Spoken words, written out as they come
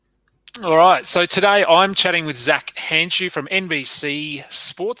All right, so today I'm chatting with Zach Hanshew from NBC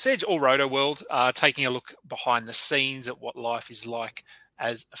Sports Edge or Rotoworld, taking a look behind the scenes at what life is like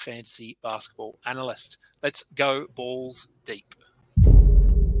as a fantasy basketball analyst. Let's go balls deep.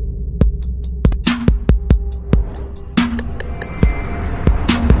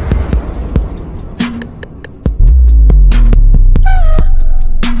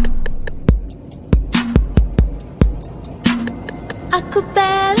 I could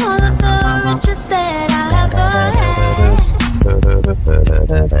bet all of the richest that I ever had.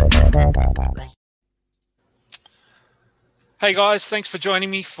 Hey guys, thanks for joining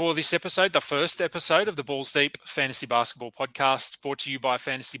me for this episode, the first episode of the Balls Deep Fantasy Basketball Podcast, brought to you by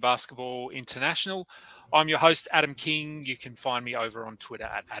Fantasy Basketball International. I'm your host, Adam King. You can find me over on Twitter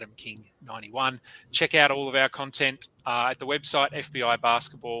at AdamKing91. Check out all of our content at the website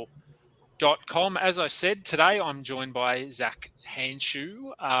fbibasketball.com. As I said, today I'm joined by Zach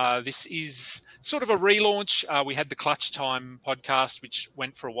Hanshew. This is sort of a relaunch. We had the Clutch Time podcast, which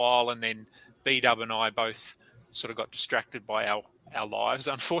went for a while, and then B-Dub and I both sort of got distracted by our lives,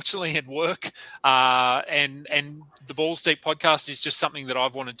 unfortunately, at work. And the Balls Deep podcast is just something that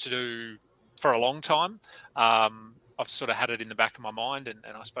I've wanted to do for a long time. I've sort of had it in the back of my mind, and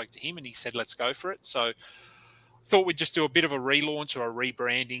I spoke to him, and he said, let's go for it. So thought we'd just do a bit of a relaunch or a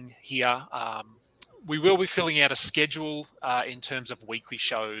rebranding here. We will be filling out a schedule in terms of weekly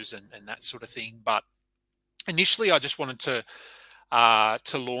shows and that sort of thing. But initially, I just wanted to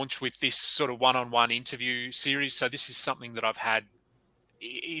launch with this sort of one-on-one interview series. So this is something that I've had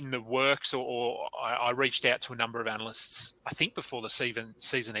in the works, or I reached out to a number of analysts, I think before the season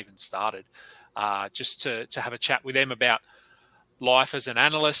even started, just to have a chat with them about life as an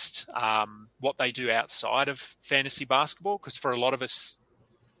analyst, what they do outside of fantasy basketball, because for a lot of us,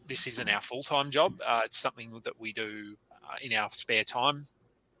 this isn't our full-time job. It's something that we do in our spare time.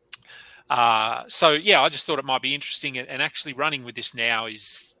 So yeah, I just thought it might be interesting, and actually running with this now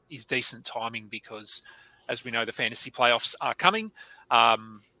is decent timing because, as we know, the fantasy playoffs are coming. I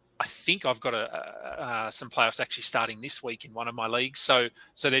think I've got some playoffs actually starting this week in one of my leagues. So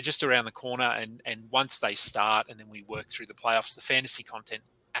they're just around the corner, and once they start and then we work through the playoffs, the fantasy content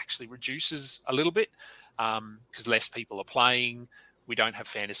actually reduces a little bit because less people are playing. We don't have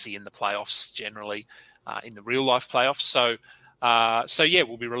fantasy in the playoffs generally, in the real life playoffs. So yeah,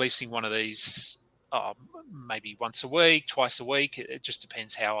 we'll be releasing one of these maybe once a week, twice a week. It just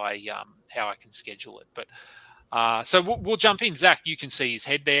depends how I can schedule it. But so we'll jump in. Zach, you can see his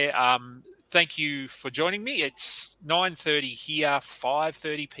head there. Thank you for joining me. It's 9:30 here,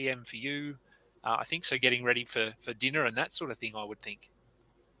 5:30 p.m. for you, I think. So getting ready for dinner and that sort of thing, I would think.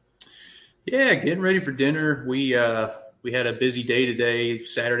 Yeah, getting ready for dinner. We had a busy day today.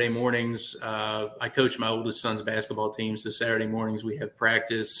 Saturday mornings, I coach my oldest son's basketball team, so Saturday mornings we have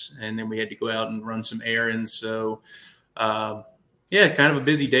practice, and then we had to go out and run some errands. So yeah, kind of a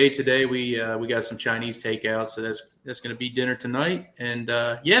busy day today. We got some Chinese takeout, so that's going to be dinner tonight. And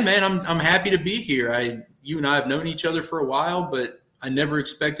yeah, man, I'm happy to be here. You and I have known each other for a while, but I never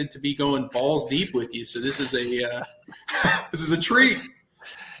expected to be going balls deep with you. So this is a treat.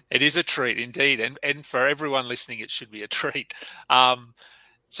 It is a treat indeed, and for everyone listening, it should be a treat.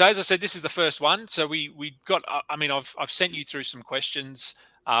 So as I said, this is the first one. So we got. I mean, I've sent you through some questions.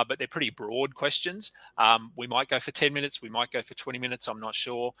 But they're pretty broad questions. We might go for 10 minutes. We might go for 20 minutes. I'm not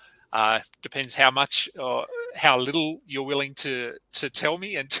sure. Depends how much or how little you're willing to tell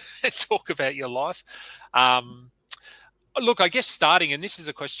me and talk about your life. Look, I guess starting, and this is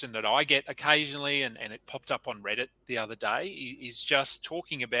a question that I get occasionally, and it popped up on Reddit the other day, is just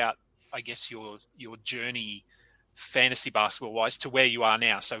talking about, I guess, your journey fantasy basketball-wise to where you are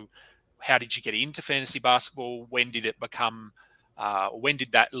now. So how did you get into fantasy basketball? When did it become... when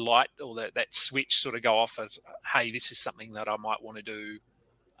did that light or that switch sort of go off as, hey, this is something that I might want to do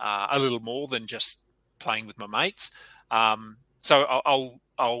a little more than just playing with my mates? So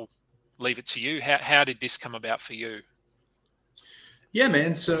I'll leave it to you. How did this come about for you? Yeah,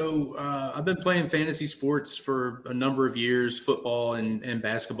 man. So I've been playing fantasy sports for a number of years, football and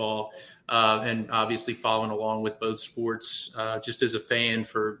basketball, and obviously following along with both sports just as a fan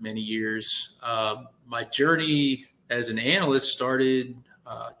for many years. My journey as an analyst started,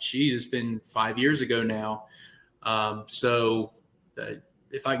 it's been 5 years ago now. So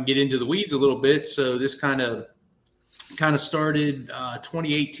if I can get into the weeds a little bit, so this kind of started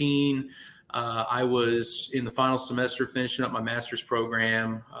 2018. I was in the final semester finishing up my master's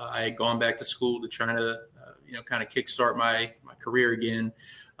program. I had gone back to school to try to, kind of kickstart my career again.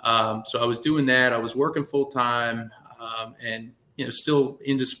 So I was doing that. I was working full time and, still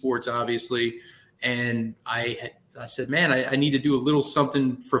into sports, obviously. And I I said, man, I need to do a little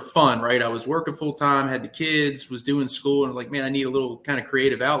something for fun, right? I was working full time, had the kids, was doing school, and I'm like, man, I need a little kind of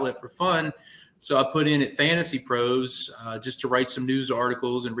creative outlet for fun. So I put in at Fantasy Pros just to write some news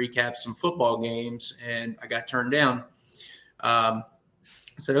articles and recap some football games, and I got turned down. I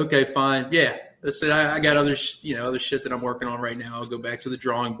said, okay, fine, yeah. I said, I got other shit that I'm working on right now. I'll go back to the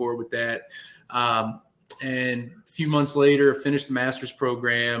drawing board with that. And a few months later, finished the master's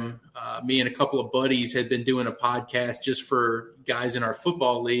program. Me and a couple of buddies had been doing a podcast just for guys in our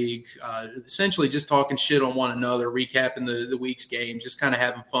football league, essentially just talking shit on one another, recapping the week's games, just kind of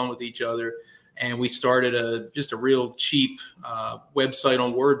having fun with each other. And we started just a real cheap website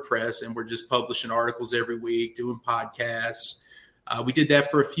on WordPress, and we're just publishing articles every week, doing podcasts. We did that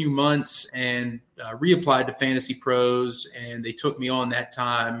for a few months and reapplied to Fantasy Pros, and they took me on that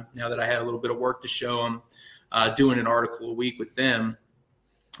time now that I had a little bit of work to show them, doing an article a week with them.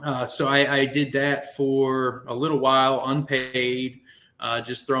 So I did that for a little while, unpaid,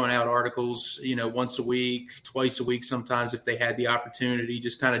 just throwing out articles, once a week, twice a week sometimes if they had the opportunity,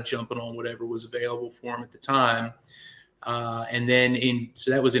 just kind of jumping on whatever was available for them at the time. And then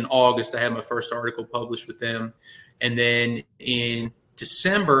so that was in August, I had my first article published with them. And then in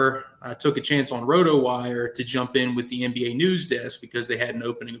December, I took a chance on Rotowire to jump in with the NBA news desk because they had an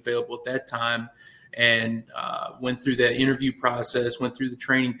opening available at that time, and went through that interview process, went through the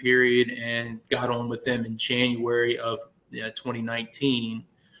training period, and got on with them in January of 2019.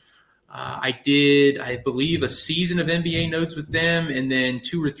 I did, I believe, a season of NBA notes with them, and then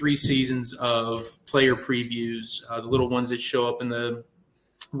 2 or 3 seasons of player previews, the little ones that show up in the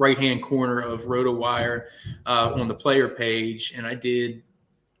right-hand corner of Rotowire on the player page. And I did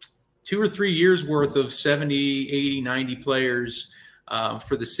 2 or 3 years worth of 70, 80, 90 players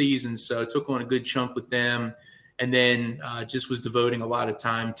for the season. So I took on a good chunk with them, and then just was devoting a lot of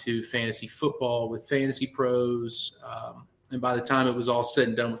time to fantasy football with Fantasy Pros. And by the time it was all said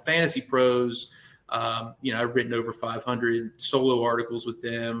and done with Fantasy Pros, I've written over 500 solo articles with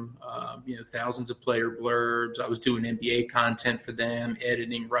them, thousands of player blurbs. I was doing NBA content for them,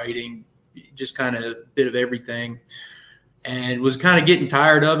 editing, writing, just kind of a bit of everything. And was kind of getting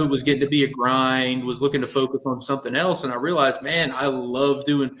tired of it, was getting to be a grind, was looking to focus on something else. And I realized, man, I love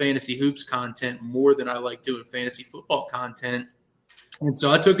doing fantasy hoops content more than I like doing fantasy football content. And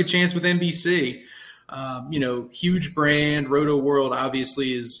so I took a chance with NBC. Huge brand. Rotoworld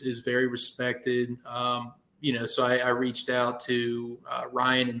obviously is very respected. So I reached out to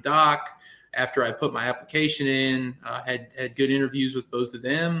Ryan and Doc after I put my application in. Had good interviews with both of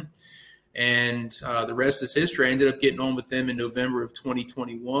them, and the rest is history. I ended up getting on with them in November of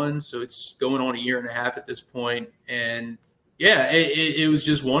 2021, so it's going on a year and a half at this point. And yeah, it was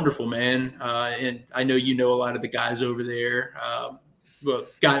just wonderful, man. And I know a lot of the guys over there.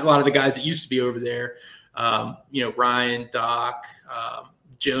 A lot of the guys that used to be over there, Ryan, Doc,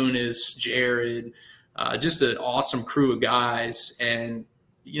 Jonas, Jared, just an awesome crew of guys. And,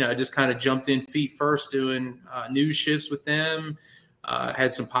 I just kind of jumped in feet first doing news shifts with them,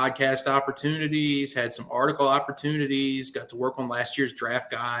 had some podcast opportunities, had some article opportunities, got to work on last year's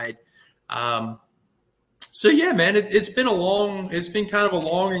draft guide. So yeah, man, it's been kind of a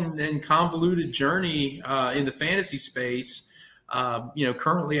long and convoluted journey in the fantasy space.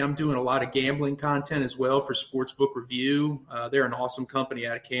 Currently I'm doing a lot of gambling content as well for Sportsbook Review. They're an awesome company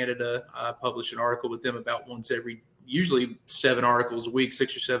out of Canada. I publish an article with them about usually 7 articles a week,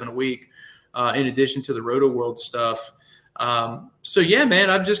 6 or 7 a week, in addition to the Rotoworld stuff. So yeah, man,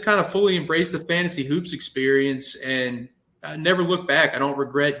 I've just kind of fully embraced the fantasy hoops experience, and I never look back. I don't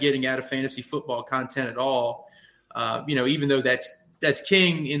regret getting out of fantasy football content at all. Even though that's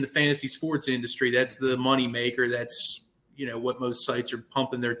king in the fantasy sports industry, that's the money maker. That's, what most sites are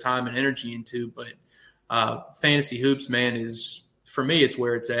pumping their time and energy into. But fantasy hoops, man, for me, it's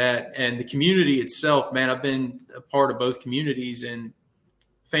where it's at. And the community itself, man, I've been a part of both communities, and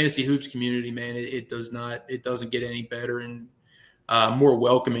fantasy hoops community, man, it doesn't get any better and more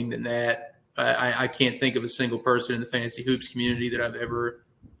welcoming than that. I can't think of a single person in the fantasy hoops community that I've ever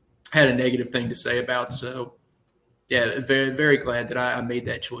had a negative thing to say about. So yeah, very, very glad that I made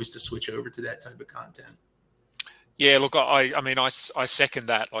that choice to switch over to that type of content. Yeah, look, I second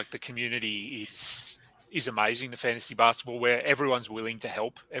that. Like, the community is amazing, the fantasy basketball, where everyone's willing to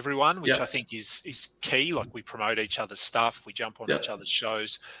help everyone, which I think is key. Like, we promote each other's stuff, we jump on each other's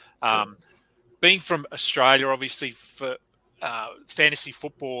shows. Being from Australia, obviously, for fantasy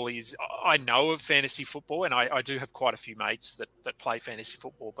football I know of fantasy football, and I do have quite a few mates that play fantasy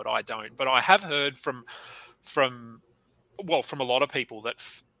football, but I don't. But I have heard from a lot of people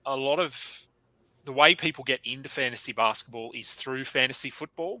that a lot of the way people get into fantasy basketball is through fantasy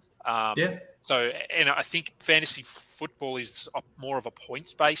football. Yeah. So, and I think fantasy football is more of a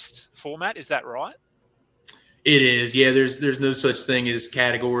points-based format. Is that right? It is, yeah. There's no such thing as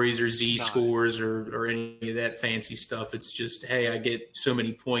categories or Z No. scores or any of that fancy stuff. It's just, hey, I get so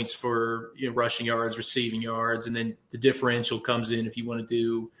many points for rushing yards, receiving yards, and then the differential comes in if you want to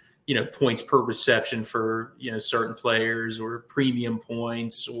do points per reception for certain players, or premium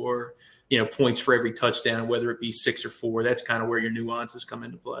points, or points for every touchdown, whether it be 6 or 4. That's kind of where your nuances come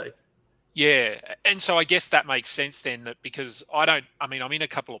into play. Yeah, and so I guess that makes sense then, that because I'm in a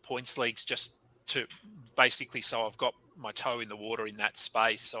couple of points leagues just to basically, so I've got my toe in the water in that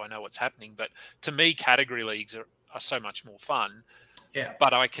space, so I know what's happening. But to me, category leagues are so much more fun. Yeah.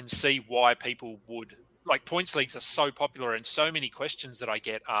 But I can see why people would like points leagues are so popular, and so many questions that I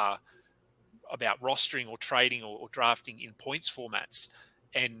get are about rostering or trading or drafting in points formats.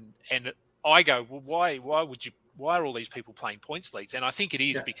 And I go, well, why are all these people playing points leagues? And I think it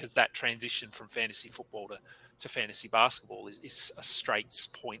is because that transition from fantasy football to fantasy basketball is a straight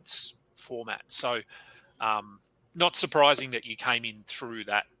points format. So not surprising that you came in through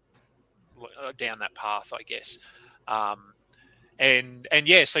that, down that path, I guess. And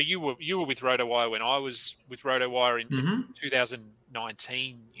yeah, so you were with Rotowire when I was with Rotowire in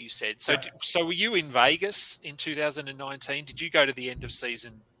 2019, you said. So so were you in Vegas in 2019? Did you go to the end of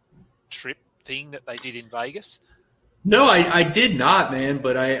season trip thing that they did in Vegas? No, I did not, man.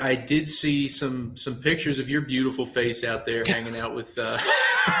 But I did see some pictures of your beautiful face out there hanging out with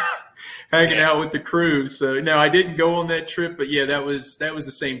out with the crew. So no, I didn't go on that trip. But yeah, that was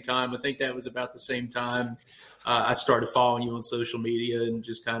the same time. I think that was about the same time I started following you on social media and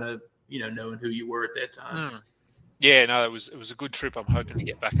just kind of knowing who you were at that time. Yeah, no, it was a good trip. I'm hoping to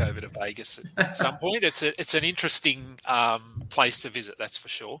get back over to Vegas at some point. It's an interesting place to visit, that's for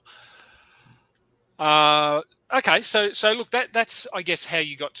sure. Okay, so look, that's I guess how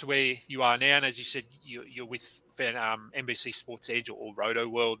you got to where you are now, and as you said, you're with NBC Sports Edge or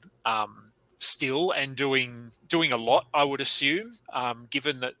Rotoworld still, and doing a lot, I would assume,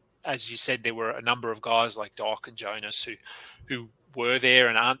 given that, as you said, there were a number of guys like Doc and Jonas who were there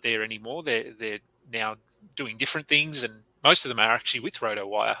and aren't there anymore. They're now doing different things, and most of them are actually with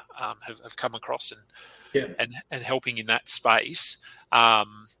RotoWire, have come across and helping in that space.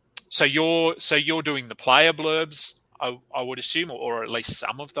 So you're doing the player blurbs, I would assume, or at least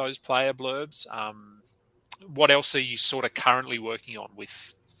some of those player blurbs. What else are you sort of currently working on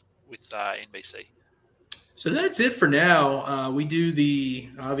with NBC? So that's it for now. We do the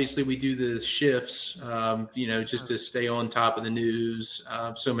shifts, just to stay on top of the news,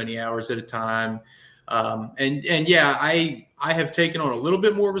 so many hours at a time. And yeah, I have taken on a little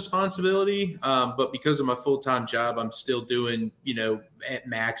bit more responsibility, but because of my full-time job, I'm still doing, at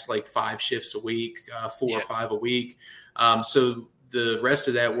max, like 5 shifts a week, 4 or 5 a week. So the rest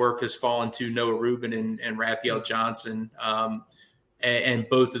of that work has fallen to Noah Rubin and Raphael Johnson. And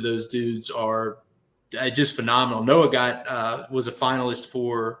both of those dudes are just phenomenal. Noah was a finalist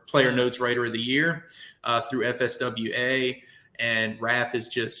for Player Notes Writer of the Year through FSWA. And Raph is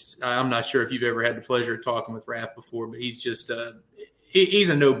just, I'm not sure if you've ever had the pleasure of talking with Raph before, but he's just, he's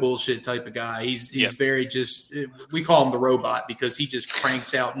a no bullshit type of guy. He's very we call him the robot because he just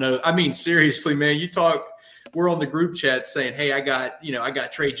cranks out. Seriously, man, we're on the group chat saying, hey, I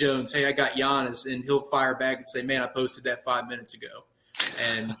got Trey Jones. Hey, I got Giannis. And he'll fire back and say, man, I posted that 5 minutes ago.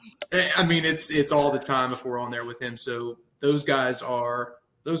 And it's all the time if we're on there with him. So those guys are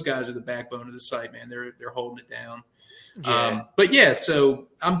the backbone of the site, man. They're holding it down. Yeah. But yeah, so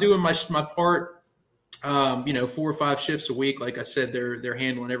I'm doing my part, 4 or 5 shifts a week. Like I said, they're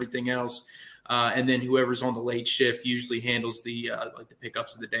handling everything else. And then whoever's on the late shift usually handles the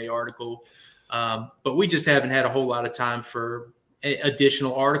pickups of the day article. But we just haven't had a whole lot of time for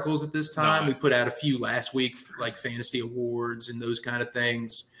additional articles at this time. No. We put out a few last week, like fantasy awards and those kind of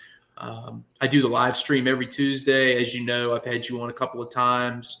things. I do the live stream every Tuesday. As you know, I've had you on a couple of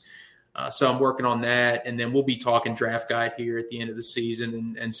times. So I'm working on that. And then we'll be talking draft guide here at the end of the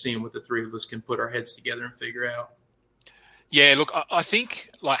season and seeing what the 3 of us can put our heads together and figure out. Yeah, look, I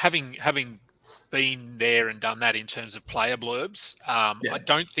think like having been there and done that in terms of player blurbs, I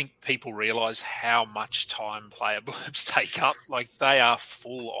don't think people realize how much time player blurbs take up. Like they are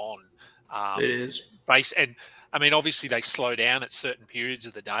full on. It is. And obviously they slow down at certain periods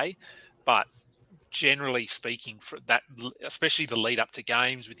of the day, but generally speaking, for that, especially the lead up to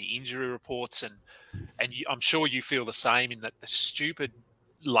games with the injury reports, and I'm sure you feel the same in that the stupid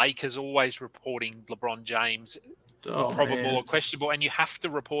Lakers always reporting LeBron James probable or questionable, and you have to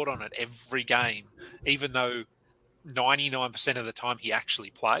report on it every game, even though 99% of the time he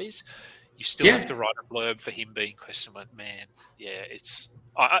actually plays. you still have to write a blurb for him being question mark. Man, yeah, it's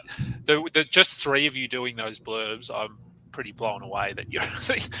the just three of you doing those blurbs. I'm pretty blown away that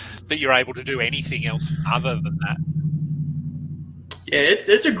you're able to do anything else other than that. Yeah,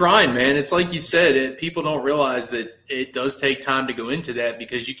 it's a grind, man. It's like you said, people don't realize that it does take time to go into that,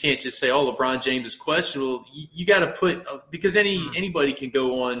 because you can't just say, oh, LeBron James is questionable. You got to put – because anybody can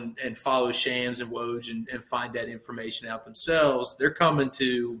go on and follow Shams and Woj and find that information out themselves. They're coming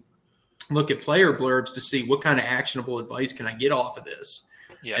to look at player blurbs to see what kind of actionable advice can I get off of this.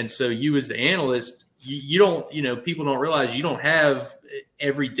 Yeah. And so you as the analyst – you don't, people don't realize you don't have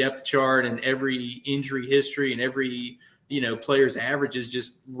every depth chart and every injury history and every – players' averages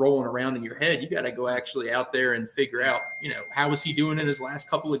just rolling around in your head. You got to go actually out there and figure out, how is he doing in his last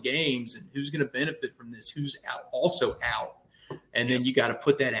couple of games and who's going to benefit from this, who's also out. And then you got to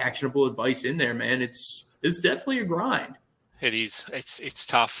put that actionable advice in there, man. It's definitely a grind. It is. It's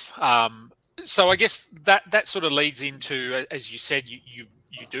tough. So I guess that sort of leads into, as you said, you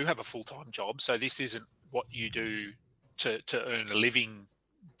do have a full-time job. So this isn't what you do to earn a living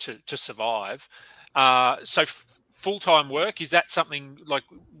to survive. So full-time work, is that something like,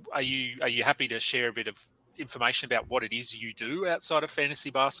 are you happy to share a bit of information about what it is you do outside of fantasy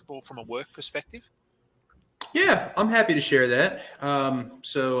basketball from a work perspective? Yeah, I'm happy to share that.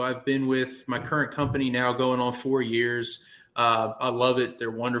 So I've been with my current company now going on 4 years. I love it. They're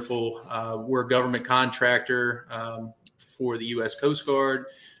wonderful. We're a government contractor for the U.S. Coast Guard.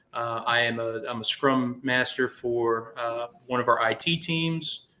 I'm a Scrum Master for one of our IT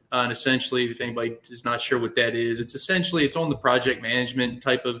teams. And essentially, if anybody is not sure what that is, it's on the project management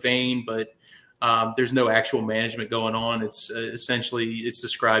type of vein, but there's no actual management going on. It's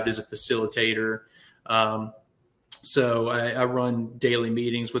described as a facilitator. So I run daily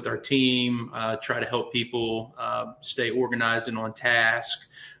meetings with our team, try to help people stay organized and on task,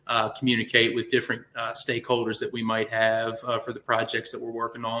 communicate with different stakeholders that we might have for the projects that we're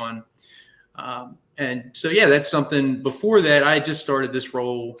working on. And so, yeah, that's something. Before that, I just started this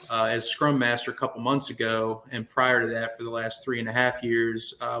role as Scrum Master a couple months ago. And prior to that, for the last 3.5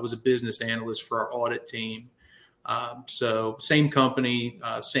 years, I was a business analyst for our audit team. So same company,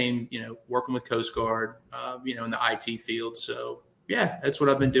 same, working with Coast Guard, in the IT field. So, yeah, that's what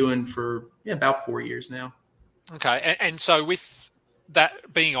I've been doing for about 4 years now. Okay. And so with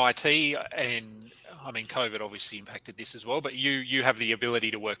that being IT, and I mean, COVID obviously impacted this as well, but you have the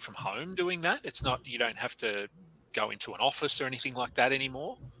ability to work from home doing that. It's not, you don't have to go into an office or anything like that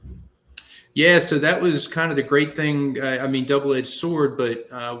anymore. Yeah. So that was kind of the great thing. Double-edged sword,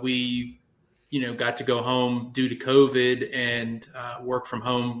 but we, got to go home due to COVID and work from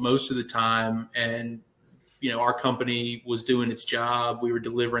home most of the time. And, our company was doing its job. We were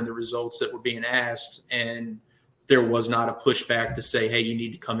delivering the results that were being asked, and there was not a pushback to say, hey, you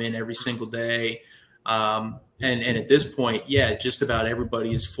need to come in every single day. And at this point, just about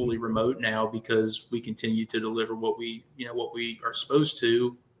everybody is fully remote now, because we continue to deliver what we are supposed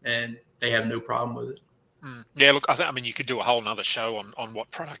to, and they have no problem with it. Yeah, look, I mean, you could do a whole nother show on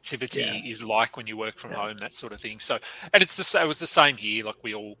what productivity is like when you work from home, that sort of thing. So, and it was the same here. Like,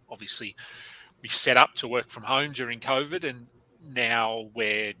 we all obviously we set up to work from home during COVID, and now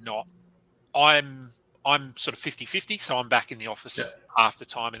we're not. I'm sort of 50-50, so I'm back in the office half the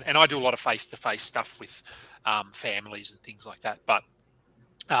time. And I do a lot of face-to-face stuff with families and things like that. But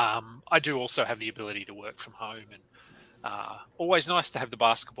I do also have the ability to work from home. And always nice to have the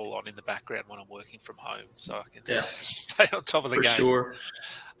basketball on in the background when I'm working from home, so I can stay on top of the game. For sure.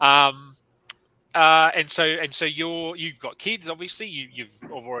 And so you've got kids, obviously. You've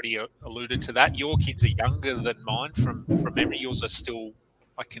already alluded to that. Your kids are younger than mine from memory. Yours are still,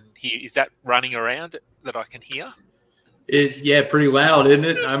 I can hear. Is that running around that I can hear? Pretty loud, isn't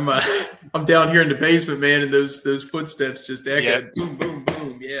it? I'm down here in the basement, man, and those footsteps just echo. Boom, boom,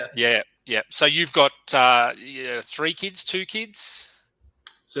 boom. Yeah. So you've got 3 kids, 2 kids.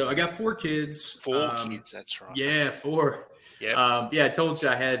 So I got 4 kids. 4 kids, that's right. Yeah, 4. Yeah. I told you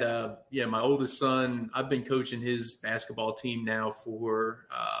I had my oldest son. I've been coaching his basketball team now for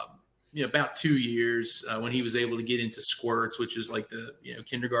about 2 years, when he was able to get into squirts, which is like the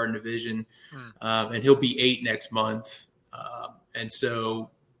kindergarten division, and he'll be 8 next month. And so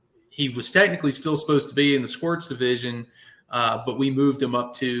he was technically still supposed to be in the squirts division, but we moved him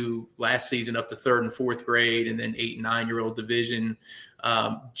up to last season up to 3rd and 4th grade, and then 8 and 9-year-old division,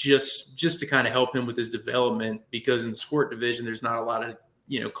 just to kind of help him with his development, because in the squirt division there's not a lot of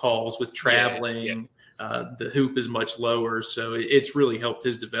calls with traveling. The hoop is much lower, so it's really helped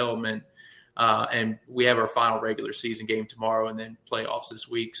his development. And we have our final regular season game tomorrow, and then playoffs this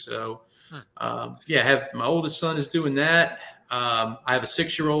week. So, have my oldest son is doing that. I have a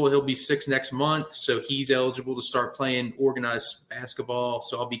 6-year-old. He'll be 6 next month, so he's eligible to start playing organized basketball.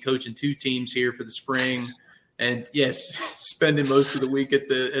 So I'll be coaching 2 teams here for the spring, and yes, spending most of the week at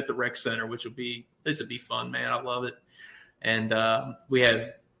the rec center, which will be fun, man. I love it. And we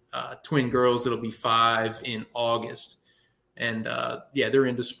have twin girls that'll be 5 in August. And, they're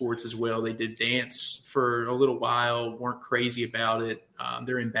into sports as well. They did dance for a little while, weren't crazy about it.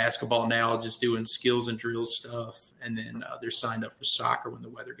 They're in basketball now, just doing skills and drills stuff. And then they're signed up for soccer when the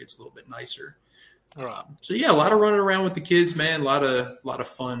weather gets a little bit nicer. Right. A lot of running around with the kids, man. A lot of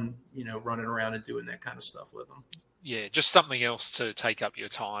fun, running around and doing that kind of stuff with them. Yeah, just something else to take up your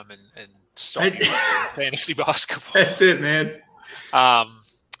time and stop you from fantasy basketball. That's it, man.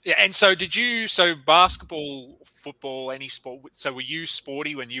 And so basketball, football, any sport. So were you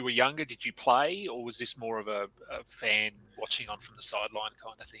sporty when you were younger? Did you play, or was this more of a fan watching on from the sideline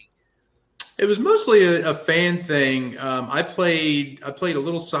kind of thing? It was mostly a fan thing. I played a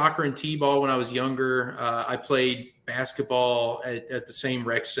little soccer and t-ball when I was younger. I played basketball at the same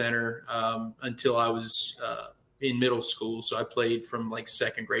rec center until I was in middle school. So I played from like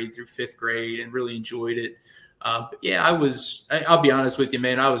 2nd grade through 5th grade and really enjoyed it. I'll be honest with you,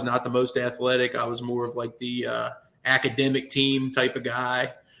 man, I was not the most athletic. I was more of like the academic team type of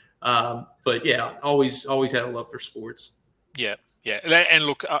guy. Always had a love for sports. Yeah. Yeah. And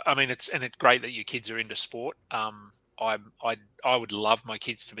look, I mean, it's great that your kids are into sport. I would love my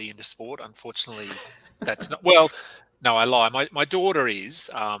kids to be into sport. Unfortunately, that's not, well, no, I lie. My daughter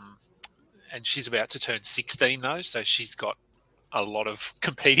is, and she's about to turn 16 though. So she's got a lot of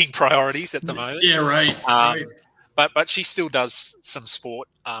competing priorities at the moment. Yeah, right. Right. But she still does some sport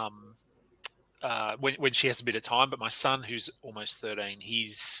when she has a bit of time. But my son, who's almost 13,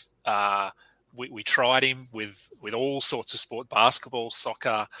 he's we tried him with all sorts of sport: basketball,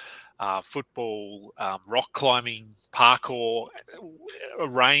 soccer, football, rock climbing, parkour, a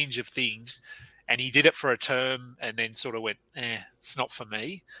range of things. And he did it for a term and then sort of went, it's not for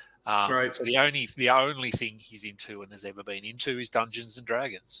me. Right. So the only thing he's into and has ever been into is Dungeons and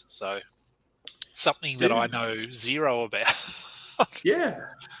Dragons. So something that I know zero about. Yeah.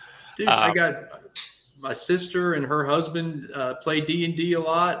 Dude, I got my sister and her husband play D&D a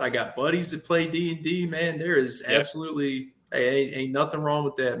lot. I got buddies that play D&D, man. There is absolutely ain't nothing wrong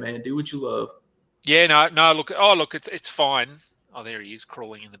with that, man. Do what you love. Yeah, no, look, it's fine. Oh, there he is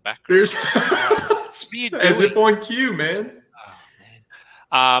crawling in the background. There's as if on cue, man.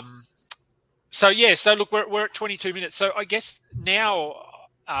 Oh, man. So look, we're at 22 minutes. So I guess now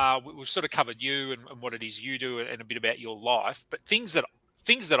we've sort of covered you and what it is you do and a bit about your life. But things that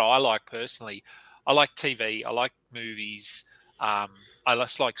I like personally, I like TV, I like movies, I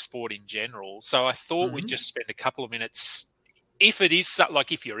just like sport in general. So I thought we'd just spend a couple of minutes, if it is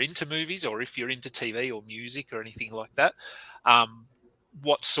like if you're into movies or if you're into TV or music or anything like that.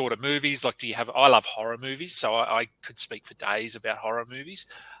 What sort of movies like do you have? I love horror movies, so I could speak for days about horror movies.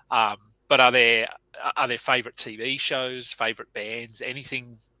 But are there favorite TV shows, favorite bands,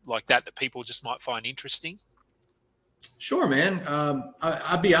 anything like that people just might find interesting? Sure, man.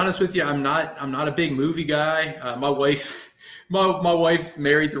 I'll be honest with you. I'm not a big movie guy. My wife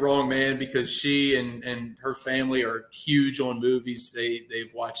married the wrong man because she and her family are huge on movies.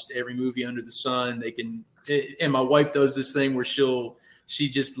 They've watched every movie under the sun. And my wife does this thing where she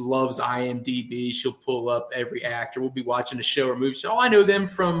just loves IMDb. She'll pull up every actor. We'll be watching a show or movie. She'll, I know them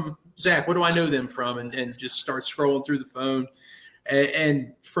from Zach. What do I know them from? And just start scrolling through the phone.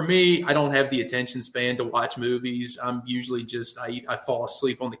 And for me, I don't have the attention span to watch movies. I'm usually just I fall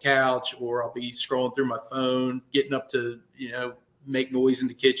asleep on the couch, or I'll be scrolling through my phone, getting up to make noise in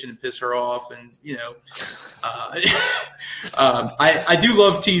the kitchen and piss her off. And I do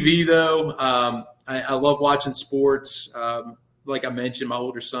love TV though. I love watching sports. Like I mentioned, my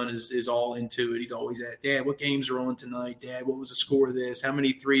older son is all into it. He's always at, Dad, what games are on tonight? Dad, what was the score of this? How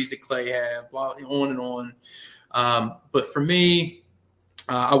many threes did Clay have? Blah, on and on. But for me,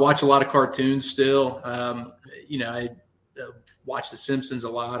 I watch a lot of cartoons still. I watch The Simpsons a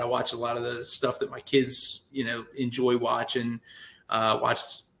lot. I watch a lot of the stuff that my kids, enjoy watching.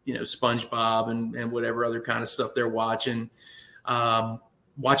 Watch, SpongeBob and whatever other kind of stuff they're watching.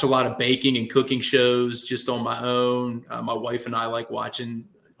 Watch a lot of baking and cooking shows just on my own. My wife and I like watching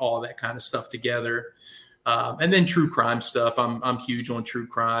all that kind of stuff together. And then true crime stuff. I'm huge on true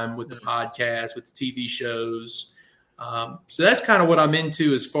crime with the podcast, with the TV shows. So that's kind of what I'm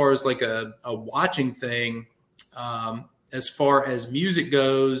into as far as like a watching thing. As far as music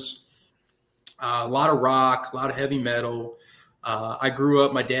goes, a lot of rock, a lot of heavy metal. I grew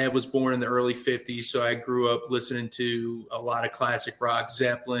up, my dad was born in the early 50s, so I grew up listening to a lot of classic rock,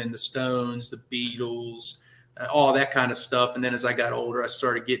 Zeppelin, the Stones, the Beatles, all that kind of stuff. And then as I got older, I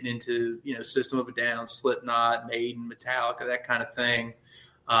started getting into, System of a Down, Slipknot, Maiden, Metallica, that kind of thing.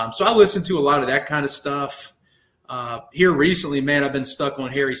 So I listened to a lot of that kind of stuff. Here recently, man, I've been stuck on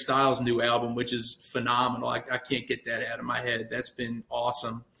Harry Styles' new album, which is phenomenal. I can't get that out of my head. That's been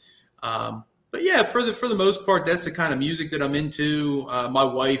awesome. But yeah, for the most part, that's the kind of music that I'm into. My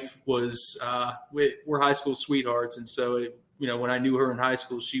wife was we're high school sweethearts, and so when I knew her in high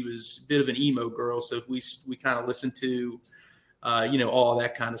school, she was a bit of an emo girl. So we kind of listened to all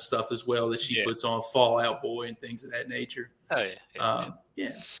that kind of stuff as well that she puts on, Fall Out Boy and things of that nature. Oh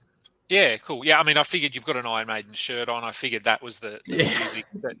yeah. Yeah, cool. Yeah, I mean, I figured you've got an Iron Maiden shirt on. I figured that was the music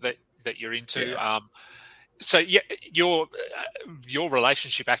that you're into. Yeah. So yeah, your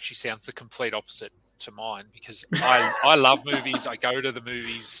relationship actually sounds the complete opposite to mine, because I love movies. I go to the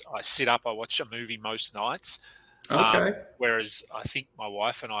movies. I sit up. I watch a movie most nights. Okay. Whereas I think my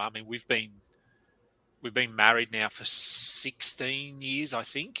wife and I mean, we've been married now for 16 years, I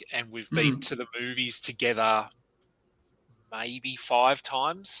think, and we've been to the movies together maybe 5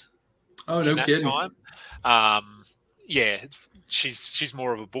 times. Oh, no kidding. Time. She's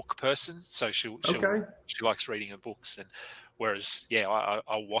more of a book person, so she likes reading her books, and whereas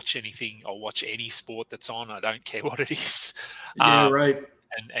I'll watch anything. I'll watch any sport that's on. I don't care what it is. Yeah, right.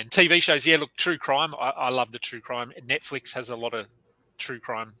 And TV shows. Yeah, look, true crime. I love the true crime. Netflix has a lot of true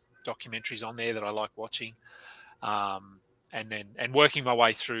crime documentaries on there that I like watching. And working my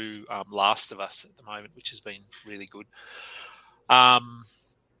way through Last of Us at the moment, which has been really good.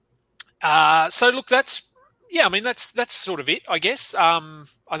 So look, that's sort of it, I guess. I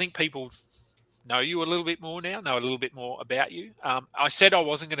think people know you a little bit more now, know a little bit more about you. I said I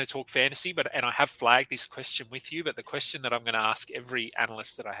wasn't going to talk fantasy, and I have flagged this question with you, but the question that I'm going to ask every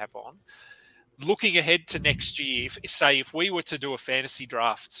analyst that I have on, looking ahead to next year, if we were to do a fantasy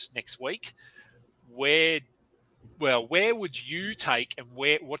draft next week, where would you take, and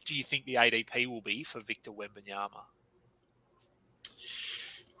what do you think the ADP will be for Victor Wembanyama?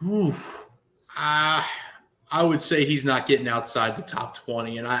 Oof. I would say he's not getting outside the top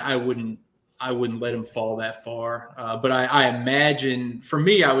 20, and I wouldn't let him fall that far. But I imagine, for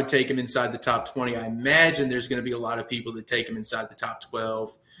me, I would take him inside the top 20. I imagine there's going to be a lot of people that take him inside the top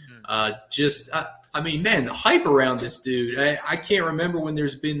 12. I mean, man, the hype around this dude, I can't remember when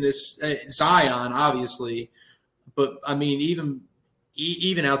there's been this Zion, obviously. But, I mean,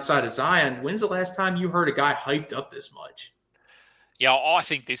 even outside of Zion, when's the last time you heard a guy hyped up this much? Yeah, I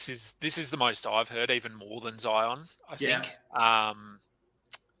think this is the most I've heard, even more than Zion, I think.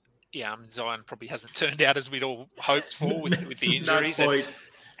 Zion probably hasn't turned out as we'd all hoped for with the injuries.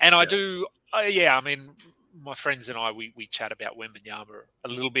 I do, I mean, my friends and I, we chat about Wembanyama a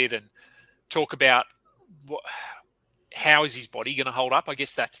little bit and talk about how is his body going to hold up. I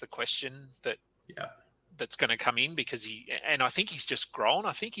guess that's the question that's going to come in, because I think he's just grown.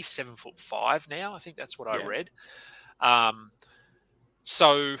 I think he's 7'5" now. I think that's what I read.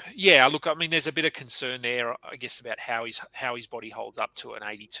 So look, I mean, there's a bit of concern there, I guess, about how his body holds up to an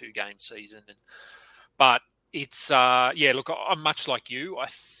 82 game season. But it's look, I'm much like you. I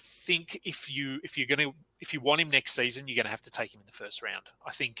think if you want him next season, you're going to have to take him in the first round.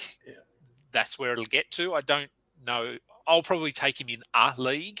 I think that's where it'll get to. I don't know. I'll probably take him in a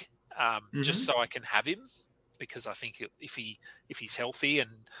league just so I can have him, because I think if he's healthy and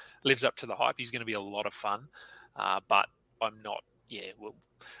lives up to the hype, he's going to be a lot of fun. But I'm not. Yeah,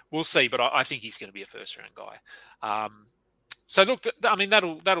 we'll see. But I think he's going to be a first-round guy. So look, I mean,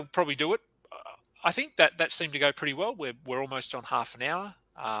 that'll probably do it. I think that seemed to go pretty well. We're almost on half an hour.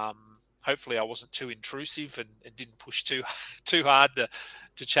 Hopefully, I wasn't too intrusive and didn't push too hard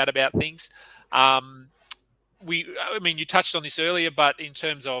to chat about things. I mean, you touched on this earlier, but in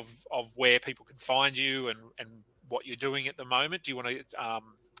terms of where people can find you and what you're doing at the moment, do you want to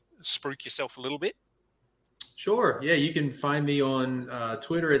spruik yourself a little bit? Sure. Yeah, you can find me on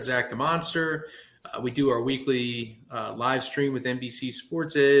Twitter at Zach the Monster. We do our weekly live stream with NBC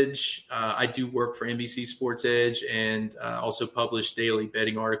Sports Edge. I do work for NBC Sports Edge and also publish daily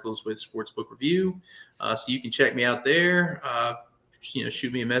betting articles with Sportsbook Review. So you can check me out there.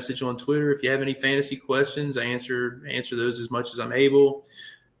 Shoot me a message on Twitter if you have any fantasy questions. I answer those as much as I'm able.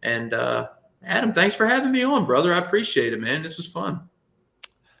 And Adam, thanks for having me on, brother. I appreciate it, man. This was fun.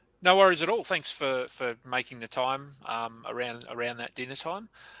 No worries at all. Thanks for making the time around that dinner time.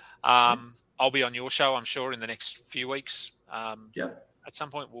 I'll be on your show, I'm sure, in the next few weeks. At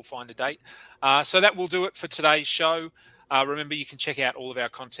some point, we'll find a date. So that will do it for today's show. Remember, you can check out all of our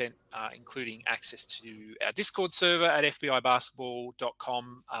content, including access to our Discord server at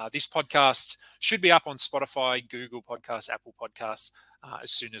fbibasketball.com. This podcast should be up on Spotify, Google Podcasts, Apple Podcasts,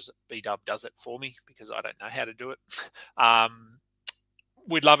 as soon as B-Dub does it for me, because I don't know how to do it.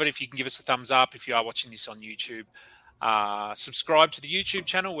 We'd love it if you can give us a thumbs up if you are watching this on YouTube. Subscribe to the YouTube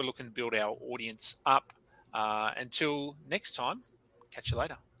channel. We're looking to build our audience up. Until next time, catch you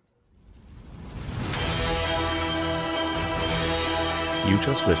later. You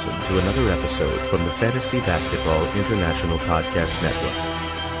just listened to another episode from the Fantasy Basketball International Podcast Network.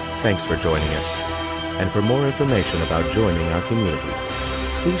 Thanks for joining us. And for more information about joining our community,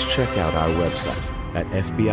 please check out our website at FBI.